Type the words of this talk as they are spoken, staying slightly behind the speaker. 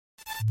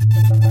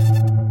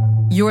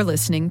You're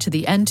listening to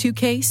the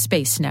N2K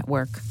Space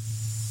Network.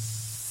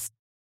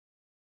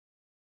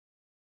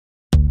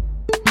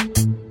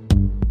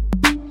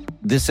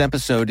 This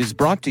episode is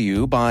brought to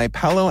you by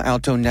Palo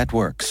Alto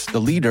Networks, the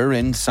leader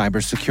in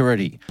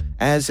cybersecurity.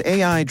 As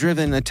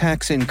AI-driven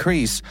attacks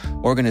increase,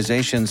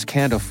 organizations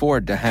can't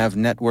afford to have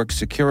network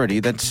security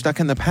that's stuck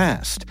in the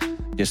past.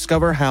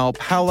 Discover how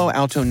Palo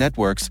Alto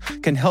Networks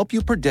can help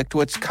you predict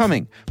what's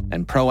coming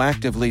and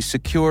proactively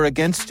secure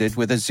against it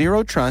with a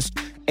zero-trust,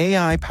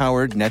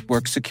 AI-powered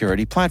network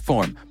security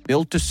platform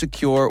built to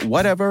secure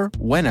whatever,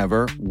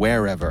 whenever,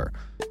 wherever.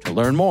 To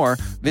learn more,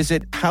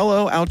 visit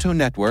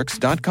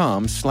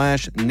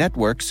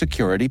paloaltonetworks.com/network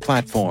security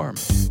platform.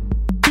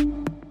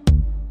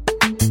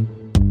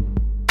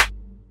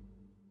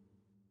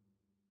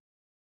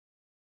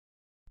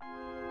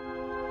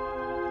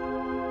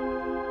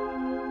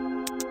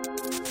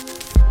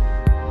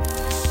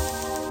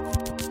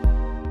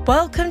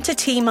 Welcome to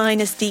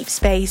T-Minus Deep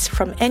Space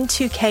from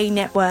N2K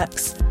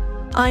Networks.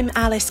 I'm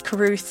Alice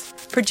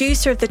Carruth,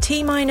 producer of the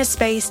T-Minus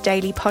Space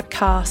Daily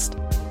podcast.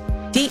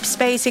 Deep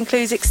Space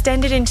includes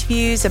extended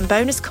interviews and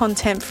bonus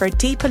content for a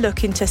deeper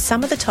look into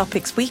some of the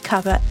topics we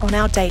cover on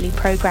our daily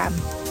program.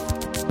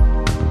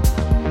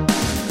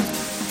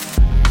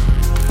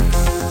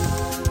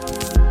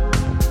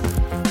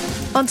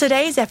 On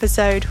today's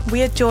episode,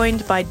 we are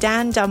joined by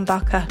Dan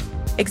Dumbacher,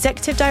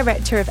 Executive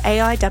Director of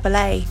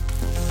AIAA.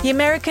 The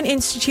American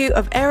Institute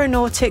of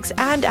Aeronautics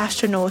and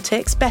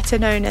Astronautics, better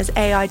known as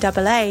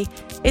AIAA,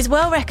 is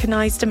well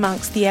recognised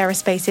amongst the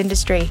aerospace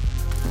industry.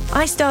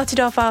 I started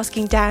off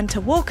asking Dan to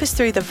walk us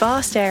through the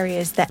vast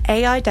areas that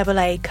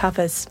AIAA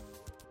covers.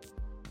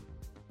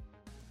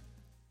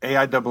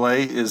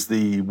 AIAA is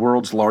the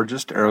world's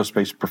largest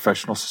aerospace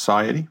professional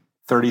society,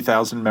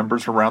 30,000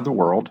 members around the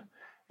world,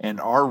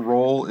 and our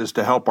role is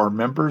to help our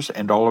members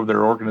and all of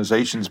their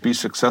organizations be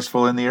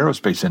successful in the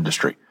aerospace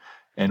industry.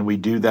 And we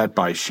do that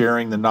by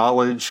sharing the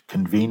knowledge,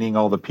 convening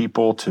all the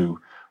people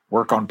to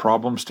work on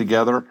problems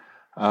together,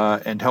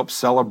 and help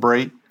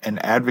celebrate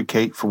and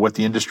advocate for what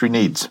the industry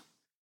needs.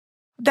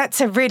 That's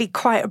a really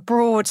quite a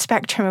broad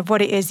spectrum of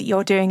what it is that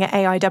you're doing at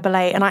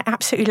AIAA, and I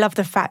absolutely love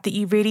the fact that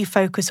you really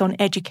focus on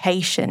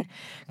education.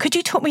 Could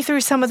you talk me through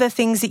some of the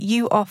things that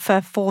you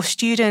offer for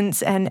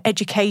students and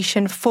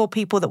education for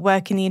people that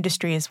work in the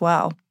industry as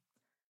well?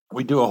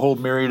 We do a whole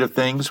myriad of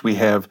things. We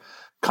have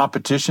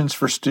competitions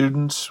for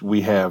students.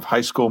 We have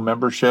high school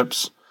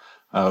memberships.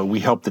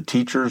 We help the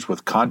teachers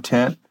with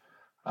content.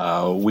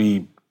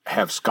 We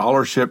have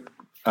scholarship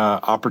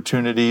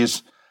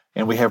opportunities.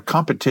 And we have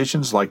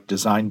competitions like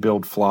Design,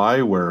 Build,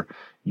 Fly, where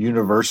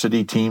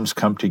university teams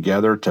come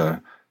together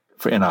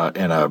in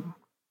a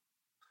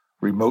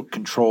remote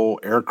control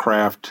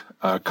aircraft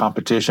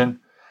competition.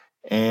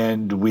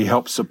 And we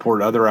help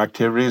support other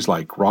activities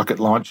like rocket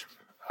launch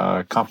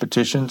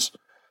competitions,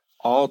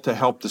 all to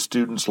help the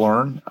students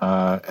learn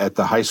at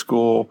the high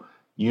school,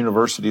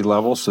 university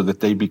level so that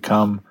they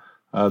become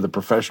the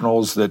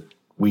professionals that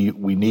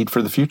we need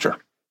for the future.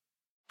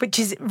 Which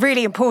is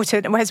really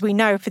important, as we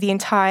know, for the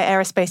entire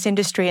aerospace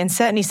industry, and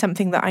certainly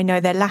something that I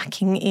know they're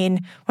lacking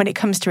in when it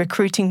comes to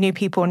recruiting new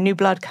people and new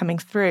blood coming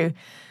through.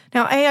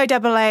 Now,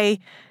 AIAA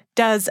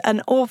does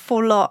an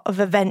awful lot of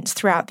events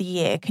throughout the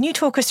year. Can you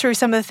talk us through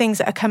some of the things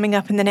that are coming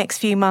up in the next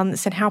few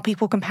months and how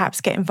people can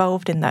perhaps get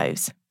involved in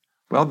those?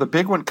 Well, the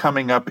big one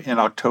coming up in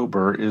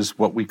October is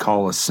what we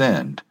call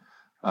Ascend,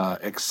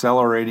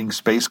 Accelerating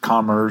Space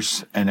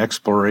Commerce and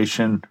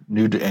Exploration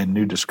New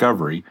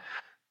Discovery.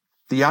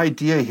 The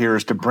idea here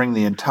is to bring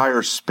the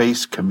entire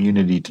space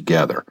community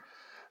together,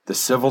 the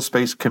civil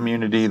space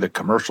community, the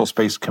commercial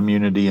space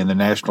community, and the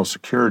national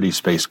security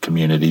space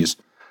communities,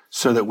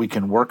 so that we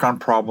can work on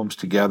problems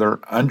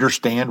together,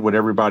 understand what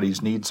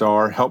everybody's needs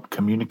are, help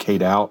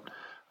communicate out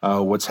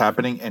what's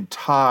happening, and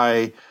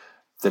tie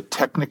the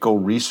technical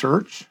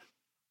research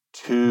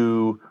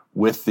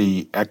with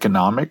the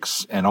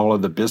economics and all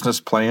of the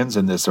business plans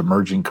in this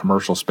emerging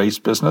commercial space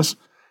business,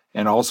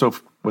 and also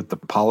with the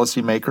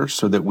policymakers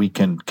so that we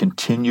can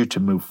continue to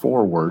move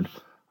forward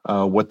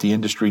what the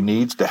industry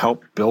needs to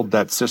help build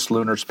that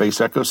cislunar space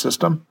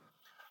ecosystem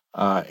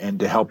and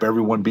to help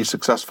everyone be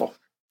successful.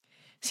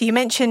 So you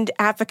mentioned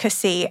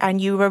advocacy, and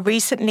you were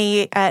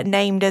recently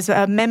named as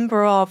a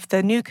member of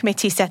the new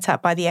committee set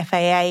up by the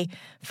FAA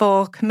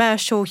for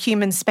commercial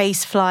human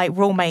space flight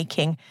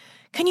rulemaking.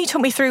 Can you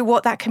talk me through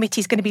what that committee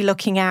is going to be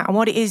looking at and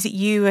what it is that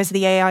you as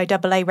the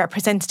AIAA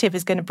representative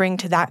is going to bring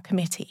to that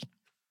committee?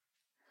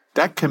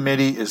 That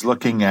committee is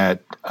looking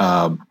at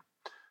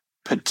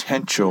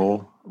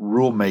potential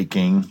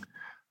rulemaking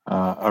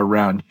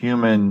around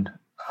human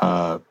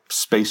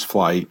space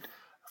flight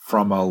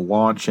from a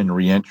launch and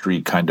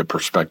reentry kind of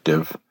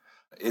perspective.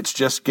 It's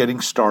just getting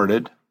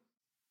started.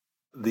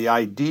 The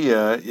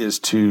idea is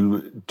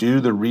to do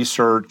the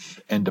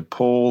research and to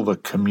pull the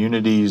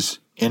community's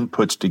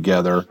inputs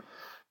together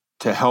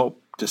to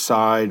help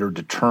decide or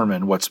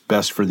determine what's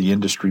best for the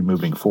industry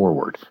moving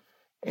forward.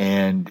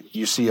 And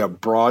you see a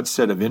broad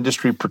set of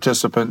industry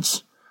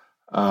participants.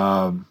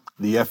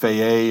 The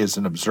FAA is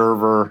an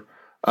observer.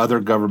 Other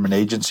government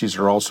agencies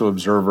are also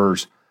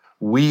observers.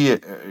 We,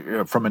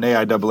 from an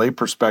AIAA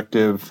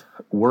perspective,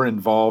 we're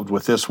involved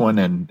with this one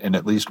and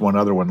at least one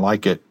other one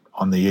like it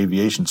on the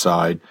aviation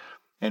side.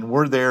 And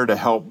we're there to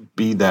help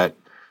be that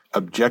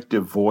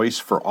objective voice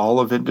for all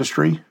of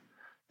industry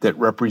that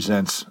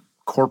represents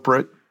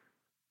corporate,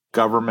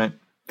 government,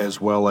 as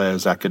well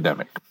as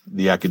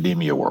the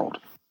academia world.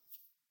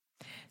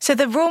 So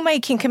the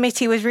rulemaking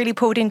committee was really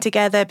pulled in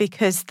together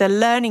because the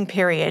learning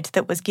period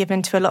that was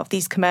given to a lot of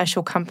these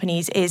commercial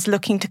companies is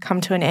looking to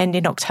come to an end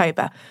in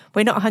October.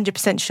 We're not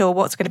 100% sure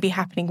what's going to be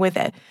happening with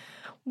it.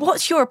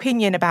 What's your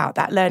opinion about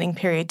that learning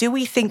period? Do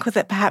we think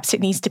that perhaps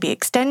it needs to be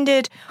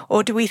extended,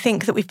 or do we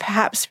think that we've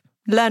perhaps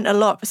learned a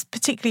lot,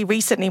 particularly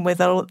recently with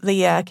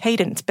the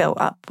cadence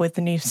built up with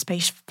the new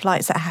space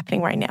flights that are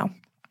happening right now?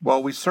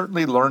 Well, we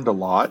certainly learned a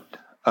lot,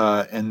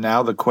 and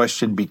now the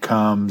question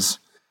becomes,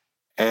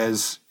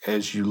 as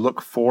you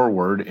look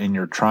forward and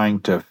you're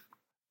trying to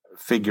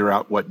figure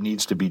out what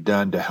needs to be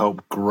done to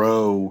help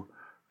grow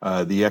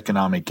the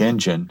economic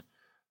engine,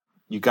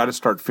 you got to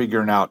start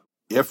figuring out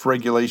if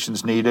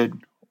regulation's needed,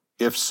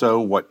 if so,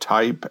 what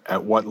type,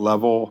 at what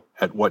level,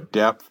 at what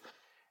depth.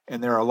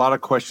 And there are a lot of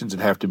questions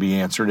that have to be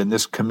answered, and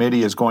this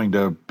committee is going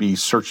to be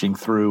searching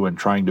through and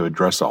trying to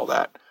address all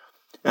that.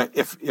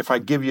 If I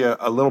give you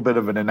a little bit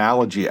of an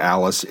analogy,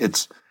 Alice,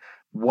 it's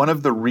one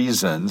of the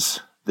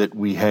reasons that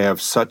we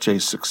have such a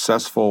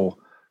successful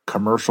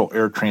commercial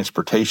air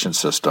transportation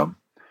system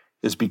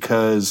is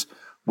because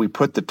we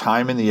put the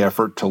time and the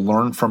effort to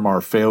learn from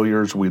our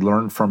failures. We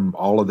learn from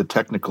all of the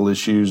technical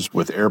issues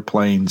with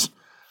airplanes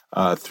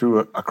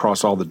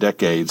across all the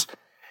decades.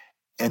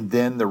 And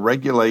then the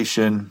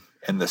regulation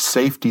and the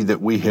safety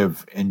that we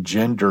have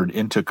engendered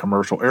into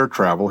commercial air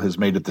travel has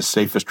made it the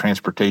safest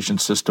transportation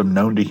system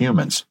known to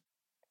humans.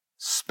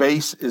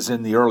 Space is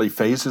in the early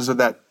phases of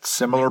that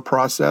similar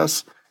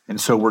process. And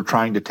so we're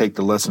trying to take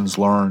the lessons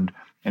learned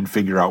and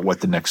figure out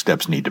what the next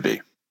steps need to be.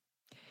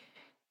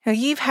 Now,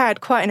 you've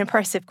had quite an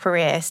impressive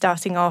career,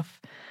 starting off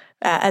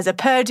as a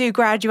Purdue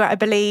graduate, I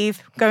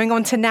believe, going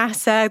on to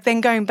NASA,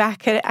 then going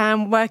back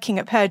and working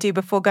at Purdue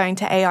before going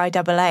to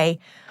AIAA.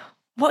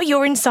 What are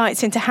your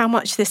insights into how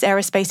much this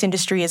aerospace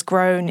industry has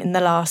grown in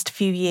the last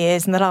few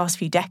years, in the last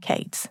few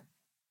decades?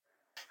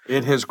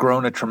 It has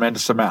grown a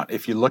tremendous amount.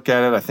 If you look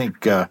at it, I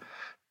think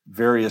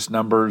various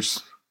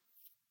numbers,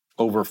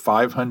 over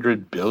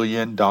 $500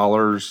 billion in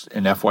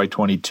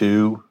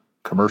FY22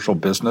 commercial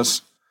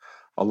business.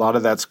 A lot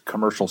of that's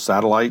commercial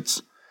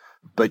satellites.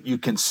 But you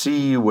can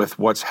see with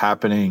what's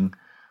happening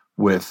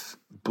with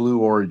Blue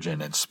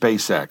Origin and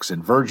SpaceX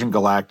and Virgin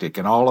Galactic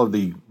and all of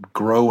the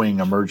growing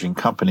emerging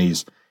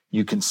companies,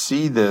 you can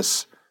see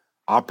this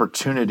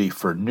opportunity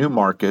for new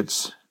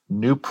markets,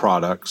 new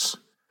products.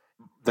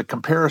 The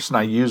comparison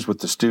I use with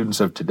the students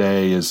of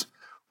today is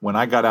when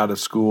I got out of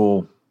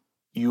school,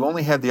 you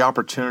only had the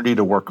opportunity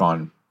to work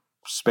on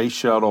Space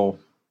Shuttle,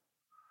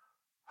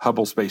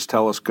 Hubble Space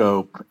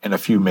Telescope, and a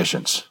few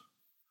missions,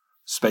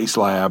 Space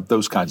Lab,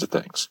 those kinds of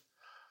things.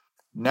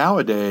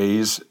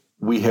 Nowadays,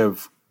 we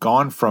have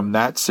gone from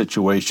that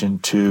situation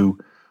to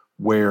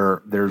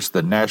where there's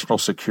the national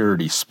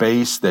security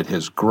space that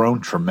has grown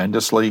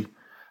tremendously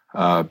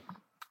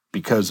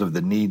because of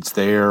the needs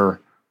there.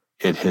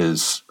 It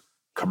has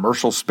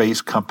commercial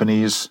space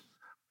companies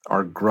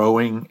are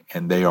growing,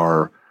 and they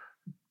are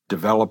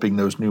developing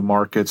those new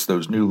markets,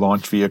 those new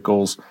launch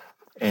vehicles,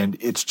 and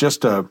it's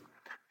just a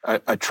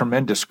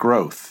tremendous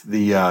growth.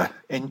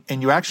 And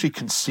you actually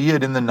can see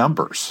it in the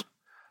numbers.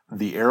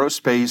 The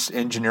aerospace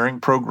engineering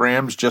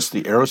programs, just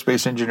the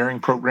aerospace engineering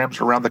programs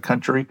around the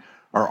country,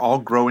 are all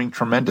growing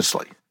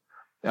tremendously,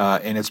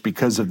 and it's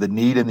because of the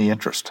need and the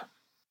interest.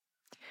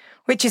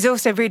 Which is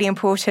also really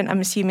important, I'm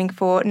assuming,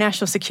 for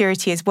national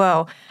security as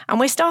well. And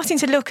we're starting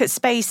to look at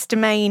space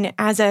domain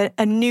as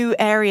a new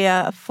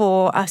area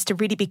for us to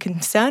really be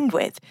concerned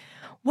with.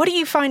 What are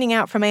you finding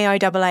out from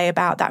AIAA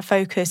about that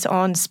focus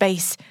on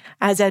space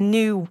as a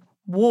new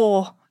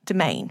war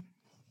domain?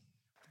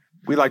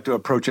 We like to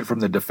approach it from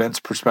the defense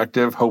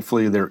perspective.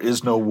 Hopefully there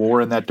is no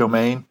war in that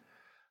domain.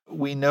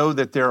 We know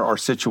that there are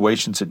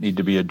situations that need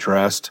to be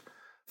addressed,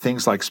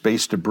 things like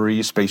space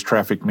debris, space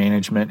traffic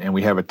management, and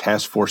we have a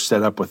task force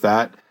set up with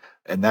that.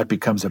 And that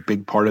becomes a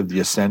big part of the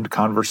Ascend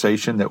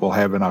conversation that we'll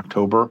have in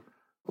October,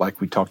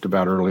 like we talked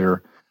about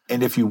earlier.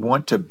 And if you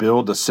want to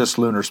build a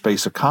cislunar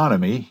space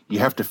economy, you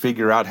have to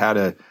figure out how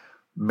to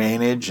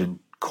manage and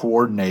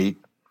coordinate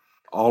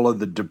all of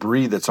the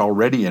debris that's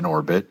already in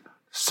orbit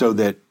so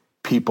that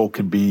people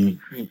can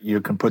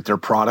put their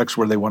products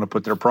where they want to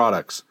put their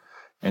products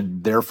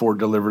and therefore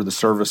deliver the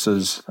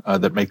services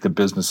that make the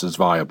businesses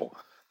viable.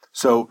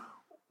 So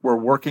we're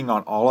working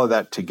on all of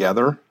that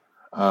together,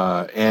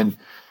 and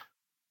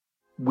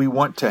we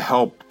want to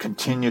help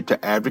continue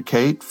to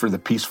advocate for the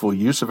peaceful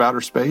use of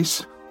outer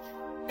space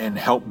and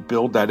help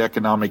build that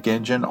economic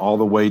engine all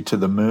the way to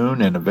the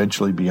moon and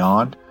eventually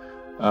beyond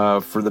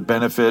for the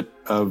benefit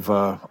of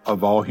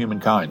all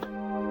humankind.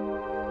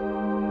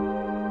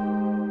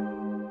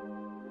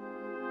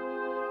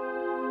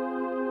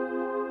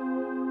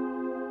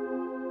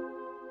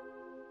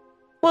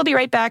 We'll be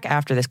right back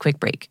after this quick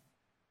break.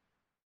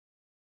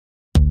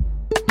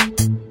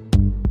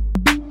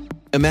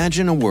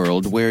 Imagine a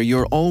world where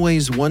you're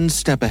always one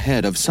step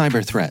ahead of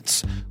cyber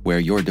threats, where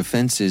your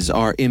defenses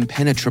are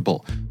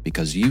impenetrable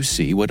because you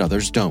see what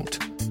others don't.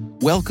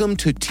 Welcome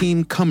to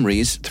Team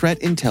Cymru's Threat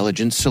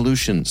Intelligence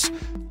Solutions.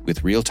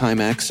 With real-time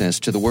access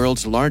to the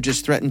world's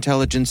largest threat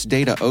intelligence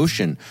data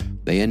ocean,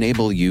 they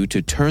enable you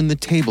to turn the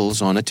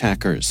tables on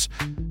attackers.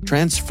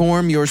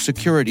 Transform your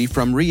security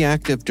from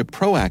reactive to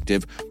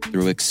proactive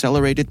through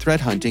accelerated threat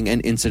hunting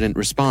and incident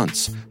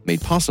response, made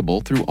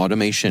possible through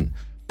automation.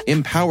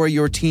 Empower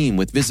your team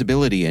with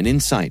visibility and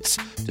insights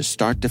to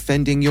start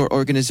defending your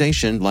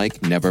organization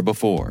like never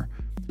before.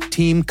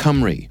 Team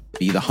Cymru.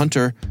 Be the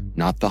hunter,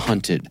 not the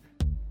hunted.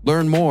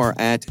 Learn more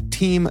at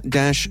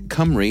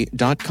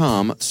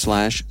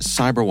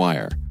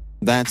team-cymru.com/cyberwire.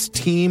 That's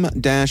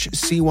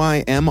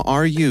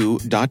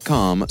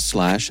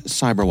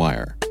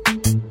team-cymru.com/cyberwire.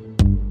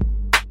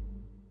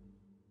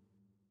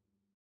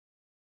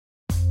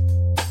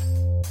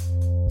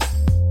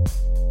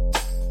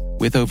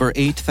 With over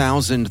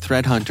 8,000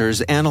 threat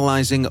hunters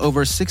analyzing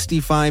over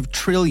 65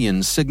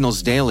 trillion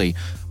signals daily,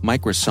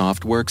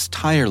 Microsoft works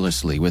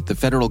tirelessly with the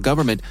federal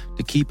government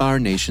to keep our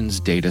nation's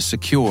data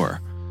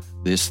secure.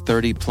 This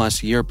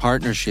 30-plus year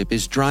partnership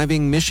is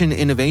driving mission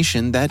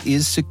innovation that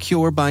is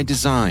secure by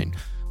design.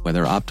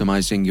 Whether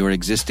optimizing your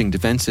existing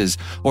defenses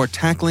or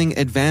tackling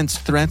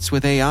advanced threats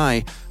with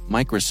AI,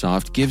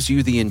 Microsoft gives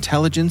you the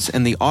intelligence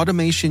and the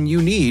automation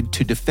you need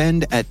to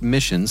defend at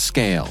mission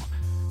scale.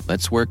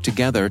 Let's work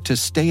together to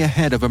stay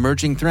ahead of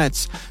emerging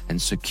threats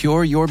and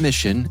secure your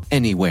mission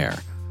anywhere.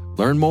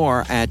 Learn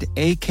more at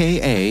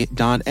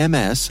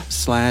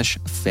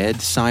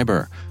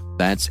aka.ms/fedcyber.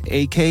 That's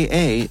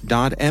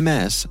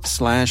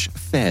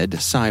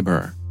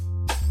aka.ms/fedcyber.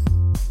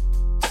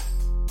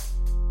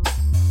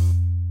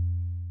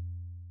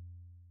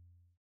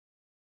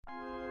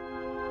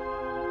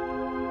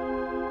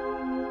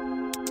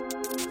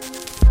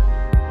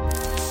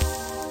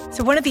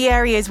 So one of the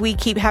areas we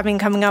keep having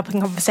coming up in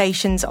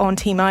conversations on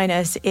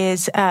T-Minus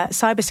is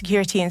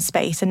cybersecurity in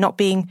space and not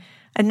being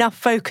enough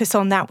focus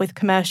on that with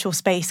commercial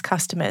space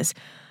customers.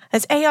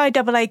 Has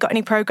AIAA got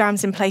any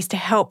programs in place to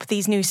help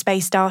these new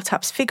space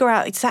startups figure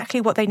out exactly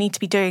what they need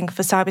to be doing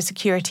for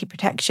cybersecurity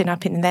protection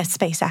up in their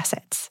space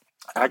assets?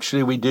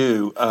 Actually, we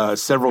do.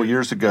 Several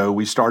years ago,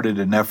 we started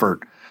an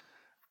effort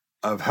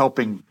of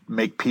helping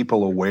make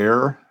people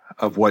aware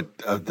of what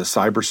the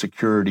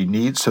cybersecurity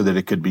needs so that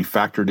it could be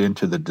factored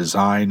into the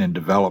design and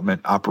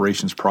development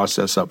operations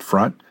process up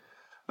front.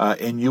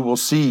 And you will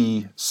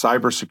see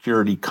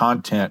cybersecurity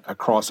content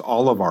across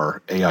all of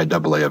our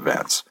AIAA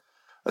events.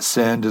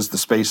 Ascend is the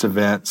space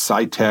event,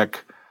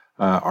 SciTech,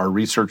 our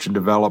research and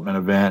development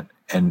event,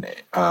 and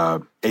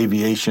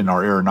Aviation,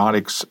 our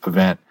aeronautics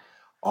event,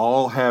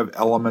 all have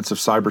elements of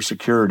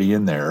cybersecurity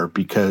in there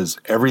because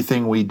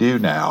everything we do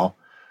now,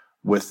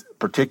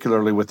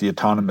 particularly with the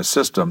autonomous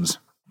systems,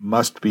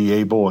 must be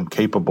able and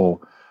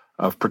capable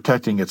of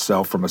protecting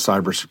itself from a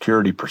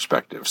cybersecurity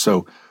perspective.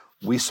 So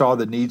we saw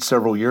the need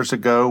several years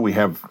ago. We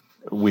have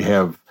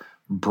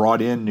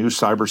brought in new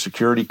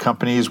cybersecurity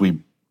companies. We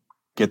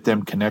get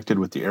them connected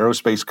with the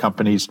aerospace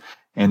companies,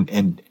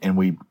 and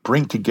we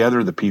bring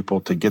together the people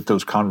to get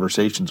those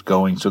conversations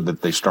going so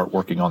that they start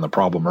working on the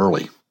problem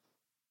early.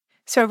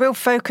 So a real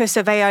focus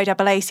of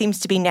AIAA seems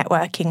to be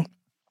networking.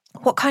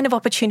 What kind of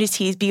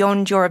opportunities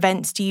beyond your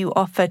events do you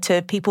offer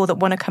to people that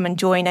want to come and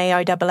join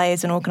AIAA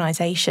as an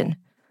organization?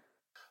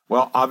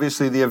 Well,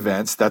 obviously the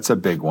events, that's a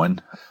big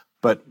one.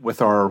 But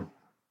with our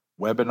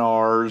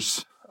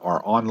webinars,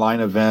 our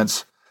online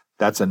events,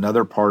 that's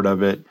another part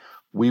of it.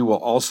 We will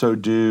also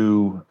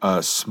do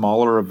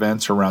smaller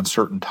events around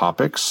certain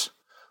topics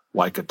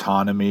like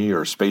autonomy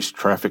or space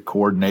traffic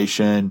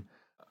coordination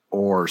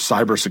or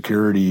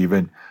cybersecurity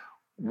even.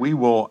 We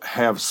will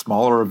have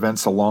smaller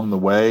events along the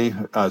way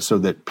so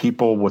that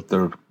people with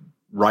the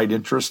right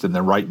interest and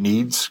the right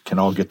needs can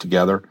all get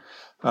together.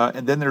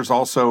 And then there's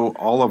also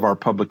all of our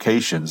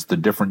publications, the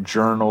different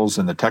journals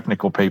and the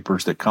technical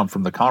papers that come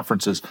from the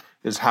conferences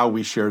is how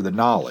we share the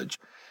knowledge.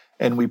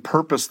 And we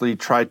purposely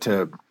try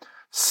to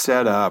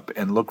set up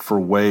and look for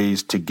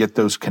ways to get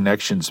those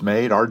connections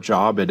made. Our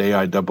job at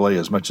AIAA,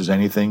 as much as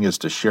anything, is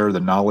to share the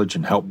knowledge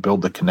and help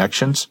build the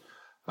connections.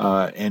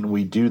 And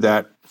we do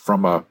that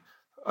from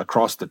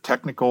across the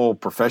technical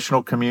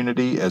professional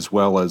community as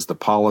well as the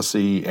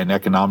policy and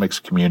economics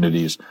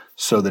communities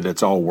so that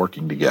it's all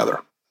working together.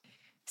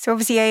 So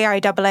obviously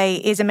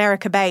AIAA is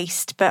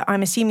America-based, but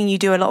I'm assuming you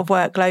do a lot of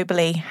work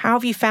globally. How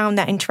have you found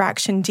that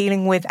interaction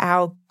dealing with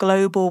our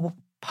global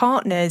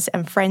partners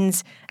and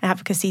friends and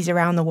advocacies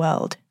around the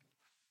world?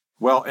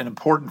 Well, an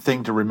important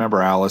thing to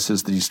remember, Alice,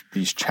 is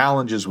these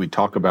challenges we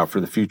talk about for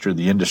the future of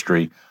the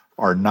industry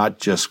are not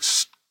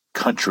just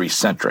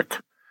country-centric.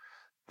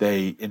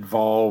 They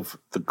involve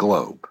the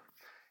globe.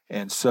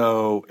 And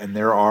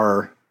there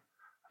are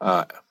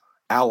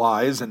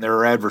allies and there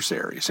are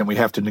adversaries, and we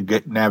have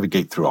to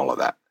navigate through all of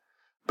that.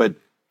 But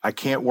I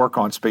can't work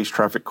on space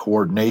traffic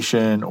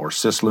coordination or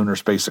cislunar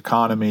space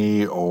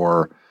economy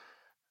or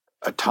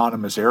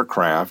autonomous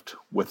aircraft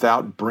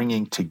without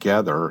bringing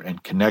together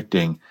and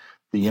connecting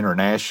the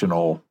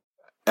international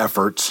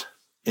efforts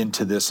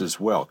into this as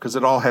well, because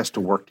it all has to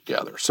work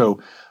together. So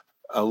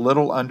a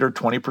little under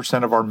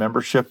 20% of our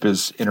membership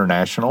is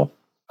international.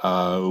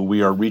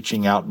 We are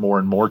reaching out more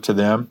and more to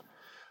them.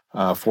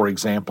 For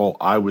example,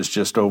 I was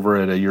just over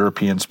at a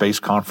European space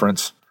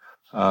conference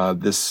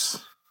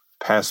this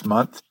past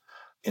month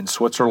in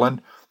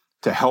Switzerland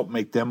to help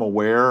make them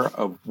aware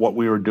of what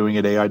we were doing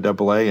at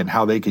AIAA and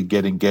how they could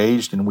get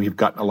engaged, and we've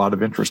gotten a lot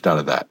of interest out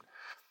of that.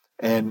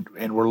 And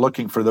we're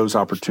looking for those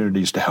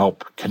opportunities to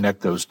help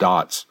connect those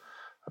dots,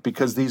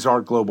 because these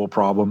are global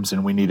problems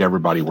and we need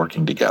everybody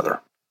working together.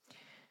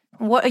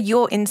 What are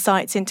your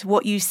insights into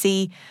what you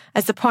see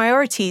as the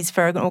priorities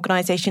for an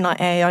organisation like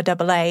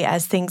AIAA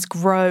as things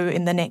grow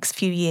in the next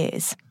few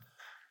years?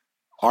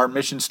 Our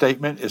mission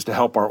statement is to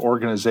help our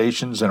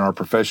organizations and our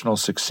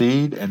professionals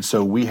succeed, and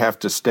so we have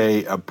to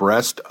stay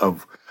abreast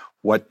of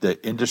what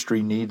the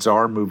industry needs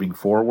are moving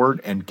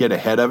forward and get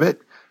ahead of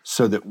it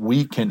so that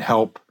we can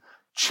help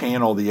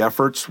channel the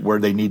efforts where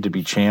they need to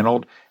be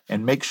channeled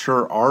and make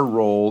sure our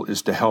role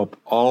is to help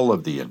all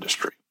of the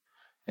industry.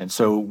 And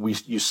so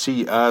you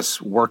see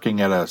us working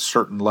at a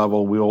certain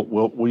level.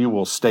 We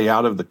will stay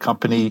out of the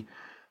company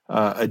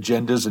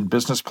agendas and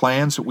business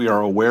plans. We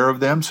are aware of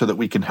them so that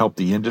we can help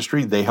the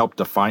industry. They help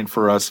define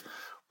for us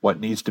what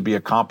needs to be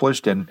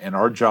accomplished. And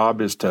our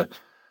job is to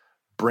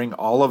bring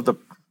all of the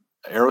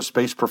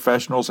aerospace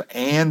professionals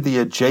and the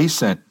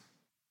adjacent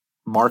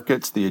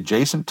markets, the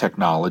adjacent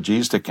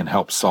technologies that can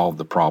help solve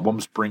the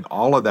problems, bring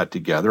all of that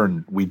together.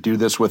 And we do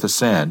this with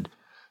Ascend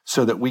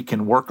so that we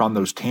can work on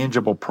those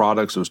tangible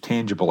products, those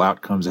tangible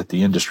outcomes that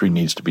the industry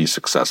needs to be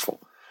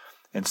successful.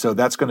 And so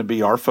that's going to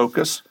be our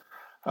focus.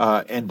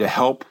 And to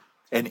help,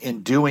 and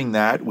in doing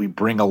that, we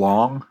bring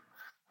along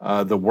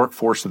the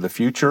workforce of the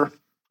future.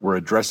 We're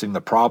addressing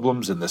the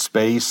problems in the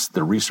space,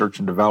 the research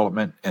and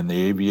development, and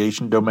the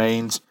aviation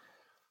domains,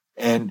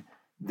 and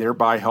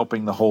thereby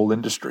helping the whole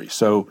industry.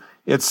 So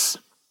it's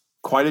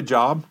quite a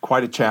job,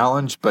 quite a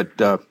challenge, but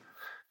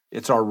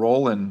it's our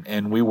role,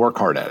 and we work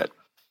hard at it.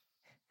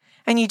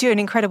 And you do an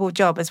incredible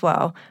job as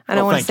well. And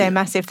I want to say a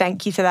massive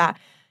thank you for that.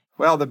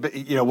 Well,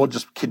 we'll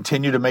just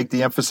continue to make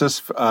the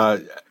emphasis.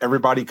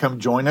 Everybody come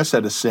join us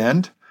at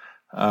Ascend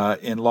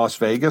in Las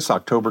Vegas,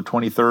 October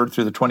 23rd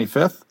through the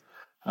 25th.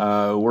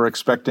 We're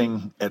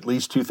expecting at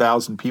least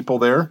 2,000 people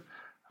there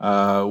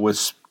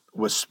with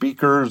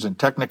speakers and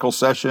technical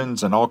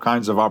sessions and all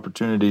kinds of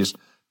opportunities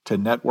to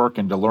network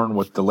and to learn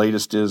what the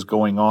latest is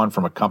going on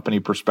from a company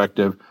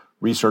perspective,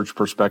 research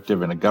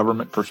perspective, and a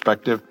government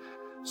perspective.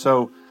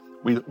 So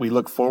we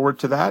look forward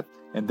to that.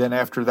 And then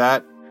after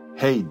that,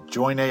 hey,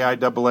 join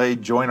AIAA,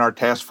 join our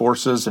task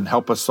forces, and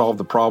help us solve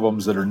the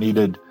problems that are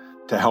needed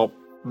to help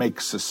make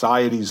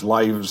society's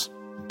lives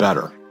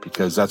better,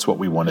 because that's what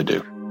we want to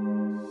do.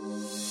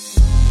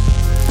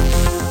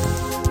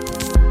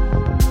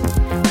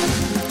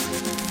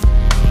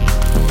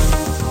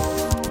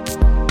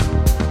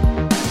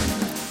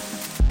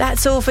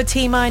 That's all for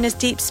T-Minus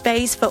Deep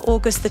Space for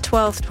August the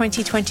 12th,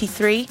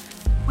 2023.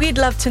 We'd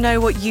love to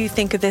know what you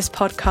think of this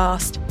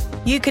podcast.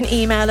 You can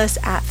email us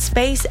at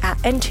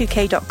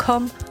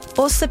space@n2k.com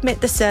or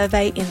submit the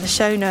survey in the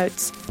show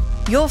notes.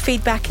 Your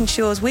feedback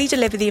ensures we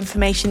deliver the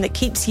information that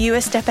keeps you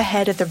a step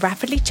ahead of the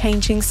rapidly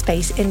changing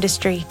space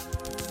industry.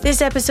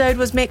 This episode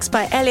was mixed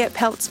by Elliot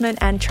Peltzman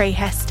and Trey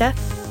Hester,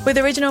 with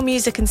original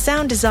music and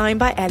sound design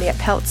by Elliot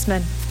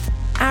Peltzman.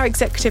 Our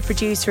executive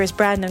producer is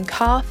Brandon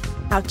Karth,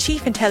 our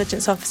Chief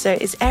Intelligence Officer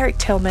is Eric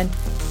Tillman,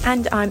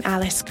 and I'm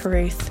Alice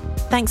Carruth.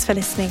 Thanks for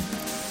listening.